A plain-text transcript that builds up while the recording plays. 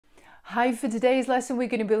Hi, for today's lesson we're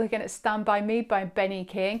going to be looking at Stand By Me by Benny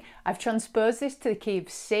King. I've transposed this to the key of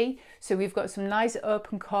C, so we've got some nice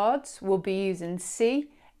open chords. We'll be using C,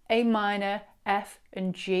 A minor, F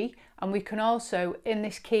and G, and we can also, in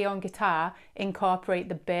this key on guitar, incorporate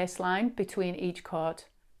the bass line between each chord.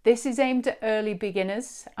 This is aimed at early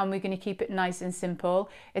beginners and we're going to keep it nice and simple.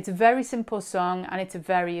 It's a very simple song and it's a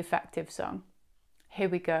very effective song. Here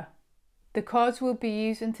we go. The chords we'll be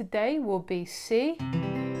using today will be C,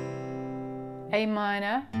 A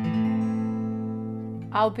minor.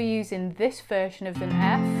 I'll be using this version of an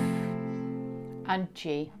F and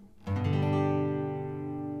G.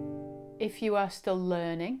 If you are still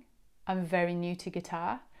learning and very new to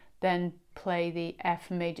guitar, then play the F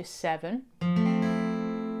major 7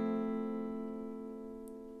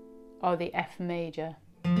 or the F major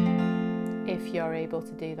if you're able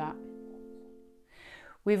to do that.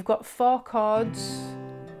 We've got 4 chords.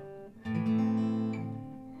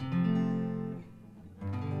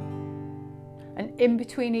 And in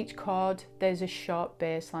between each chord, there's a short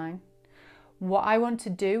bass line. What I want to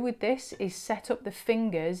do with this is set up the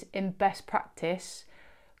fingers in best practice,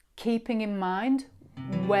 keeping in mind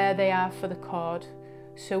where they are for the chord.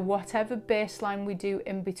 So whatever bass line we do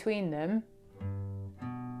in between them,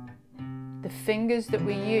 the fingers that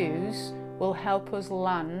we use will help us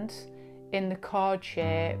land in the chord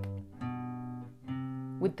shape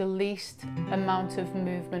with the least amount of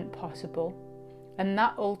movement possible. And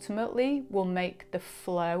that ultimately will make the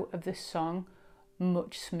flow of the song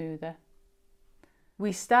much smoother.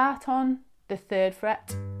 We start on the 3rd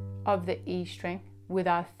fret of the E string with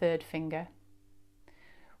our 3rd finger.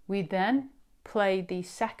 We then play the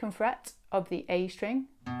 2nd fret of the A string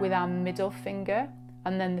with our middle finger,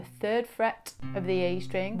 and then the 3rd fret of the A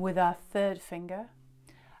string with our 3rd finger,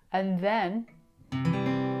 and then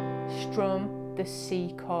strum the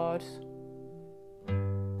C chord.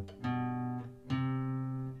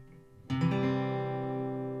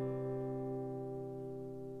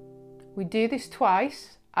 We do this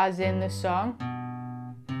twice, as in the song.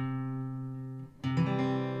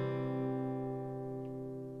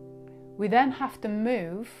 We then have to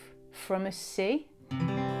move from a C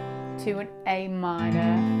to an A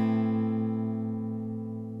minor.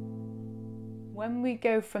 When we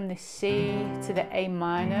go from the C to the A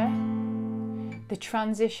minor, the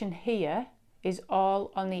transition here is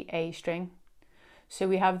all on the A string. So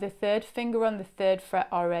we have the 3rd finger on the 3rd fret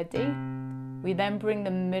already. We then bring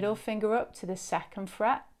the middle finger up to the 2nd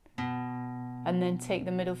fret and then take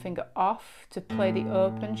the middle finger off to play the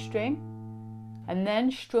open string, and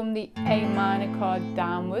then strum the A minor chord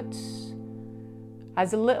downwards.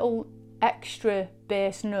 As a little extra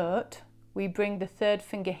bass note, we bring the 3rd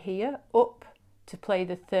finger here up to play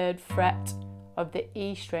the 3rd fret of the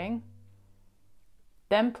E string,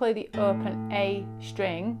 then play the open A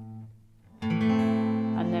string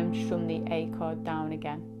and then strum the A chord down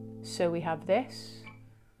again. So we have this.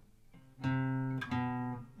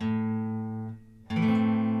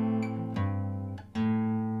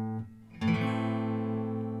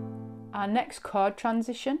 Our next chord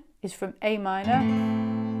transition is from A minor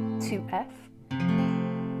to F.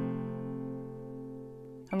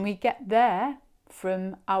 And we get there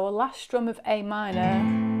from our last strum of A minor.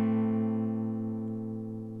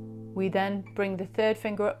 We then bring the 3rd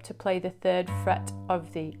finger up to play the 3rd fret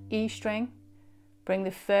of the E string. Bring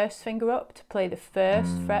the 1st finger up to play the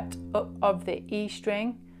 1st fret up of the E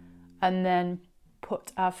string, and then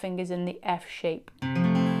put our fingers in the F shape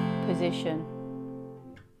position.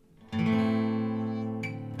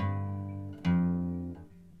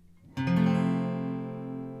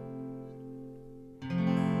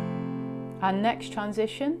 Our next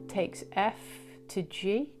transition takes F to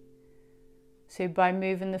G. So by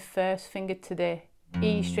moving the 1st finger to the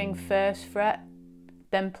E string 1st fret,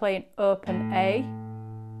 then playing open A,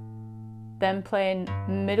 then playing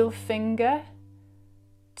middle finger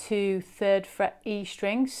to 3rd fret E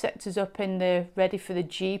string, sets us up in the ready for the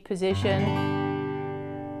G position.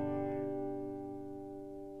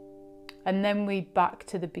 And then we back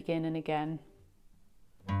to the beginning again.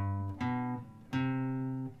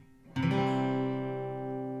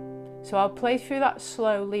 So I'll play through that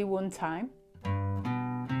slowly one time.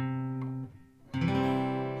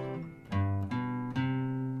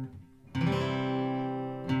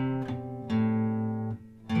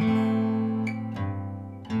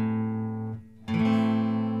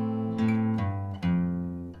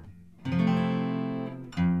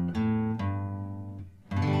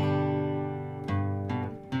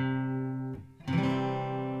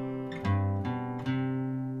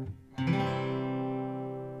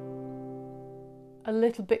 A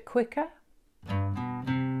little bit quicker.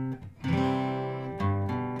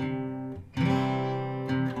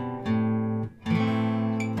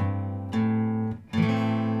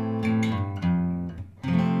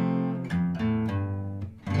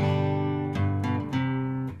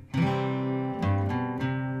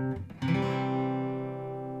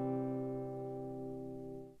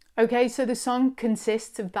 Okay, so the song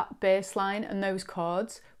consists of that bass line and those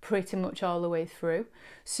chords pretty much all the way through.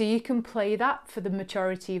 So you can play that for the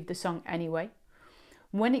majority of the song anyway.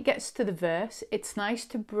 When it gets to the verse, it's nice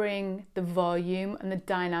to bring the volume and the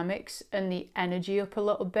dynamics and the energy up a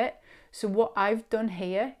little bit. So what I've done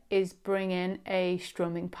here is bring in a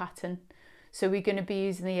strumming pattern. So we're going to be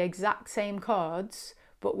using the exact same chords,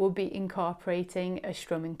 but we'll be incorporating a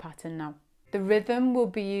strumming pattern now. The rhythm we'll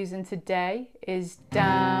be using today is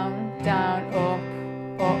down, down, up,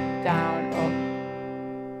 down, up.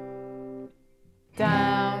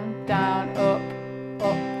 Down, down, up,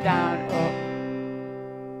 down, up.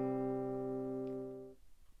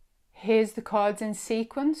 Here's the chords in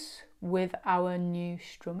sequence with our new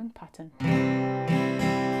strumming pattern.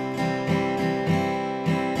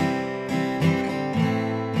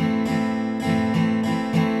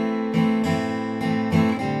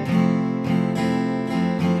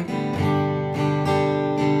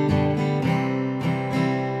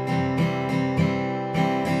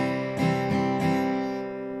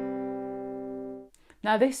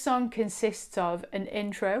 Now this song consists of an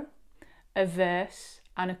intro, a verse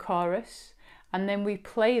and a chorus, and then we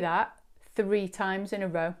play that 3 times in a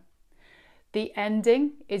row. The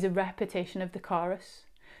ending is a repetition of the chorus.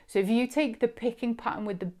 So if you take the picking pattern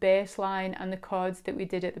with the bass line and the chords that we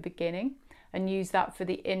did at the beginning and use that for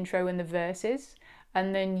the intro and the verses,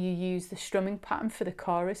 and then you use the strumming pattern for the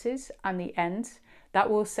choruses and the ends, that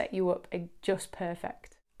will set you up just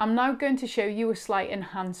perfect. I'm now going to show you a slight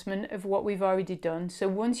enhancement of what we've already done. So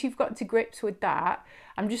once you've got to grips with that,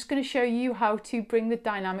 I'm just going to show you how to bring the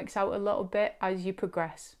dynamics out a little bit as you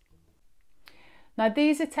progress. Now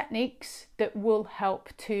these are techniques that will help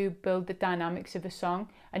to build the dynamics of a song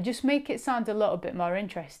and just make it sound a little bit more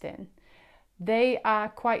interesting. They are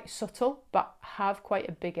quite subtle but have quite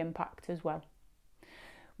a big impact as well.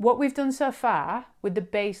 What we've done so far with the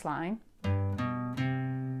bass line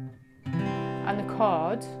and the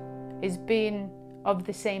chord is been of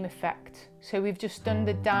the same effect. So we've just done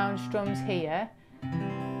the down strums here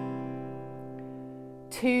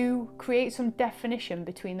to create some definition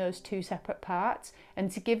between those 2 separate parts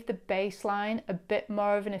and to give the bass line a bit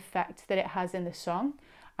more of an effect that it has in the song.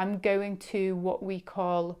 I'm going to what we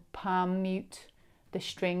call palm mute the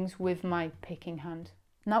strings with my picking hand.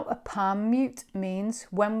 Now a palm mute means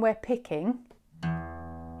when we're picking,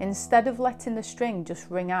 instead of letting the string just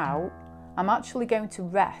ring out, I'm actually going to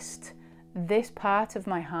rest this part of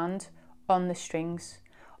my hand on the strings.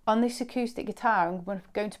 On this acoustic guitar, I'm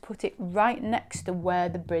going to put it right next to where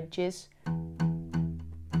the bridge is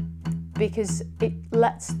because it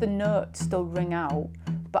lets the note still ring out,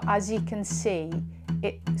 but as you can see,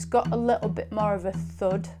 it's got a little bit more of a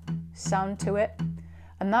thud sound to it,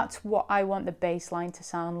 and that's what I want the bass line to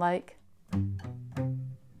sound like.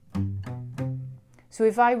 So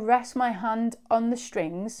if I rest my hand on the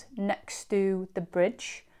strings next to the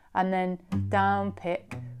bridge and then down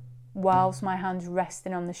pick whilst my hand's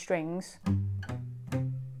resting on the strings,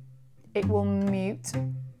 it will mute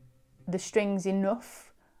the strings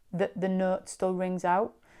enough that the note still rings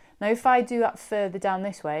out. Now if I do that further down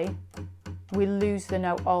this way, we lose the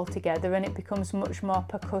note altogether and it becomes much more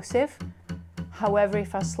percussive. However,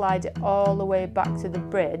 if I slide it all the way back to the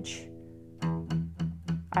bridge,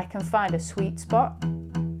 I can find a sweet spot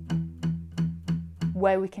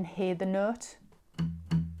where we can hear the note,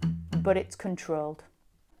 but it's controlled.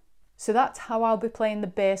 So that's how I'll be playing the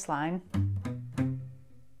bass line.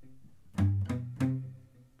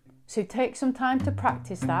 So take some time to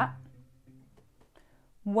practice that.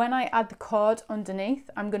 When I add the chord underneath,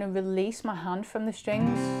 I'm going to release my hand from the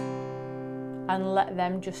strings and let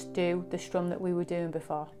them just do the strum that we were doing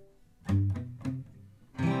before.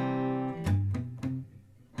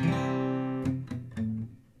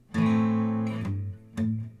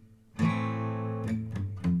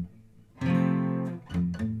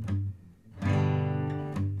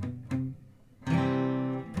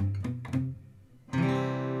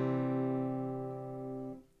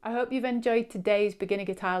 I hope you've enjoyed today's beginner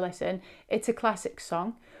guitar lesson. It's a classic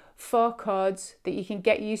song, 4 chords that you can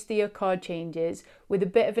get used to your chord changes with a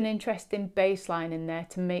bit of an interesting bass line in there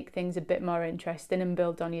to make things a bit more interesting and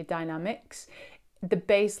build on your dynamics. The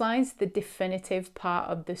bass line's the definitive part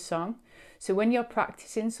of the song. So when you're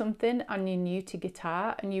practicing something and you're new to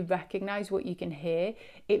guitar and you recognise what you can hear,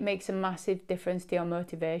 it makes a massive difference to your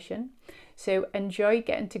motivation. So enjoy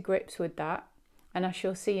getting to grips with that, and I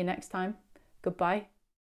shall see you next time. Goodbye.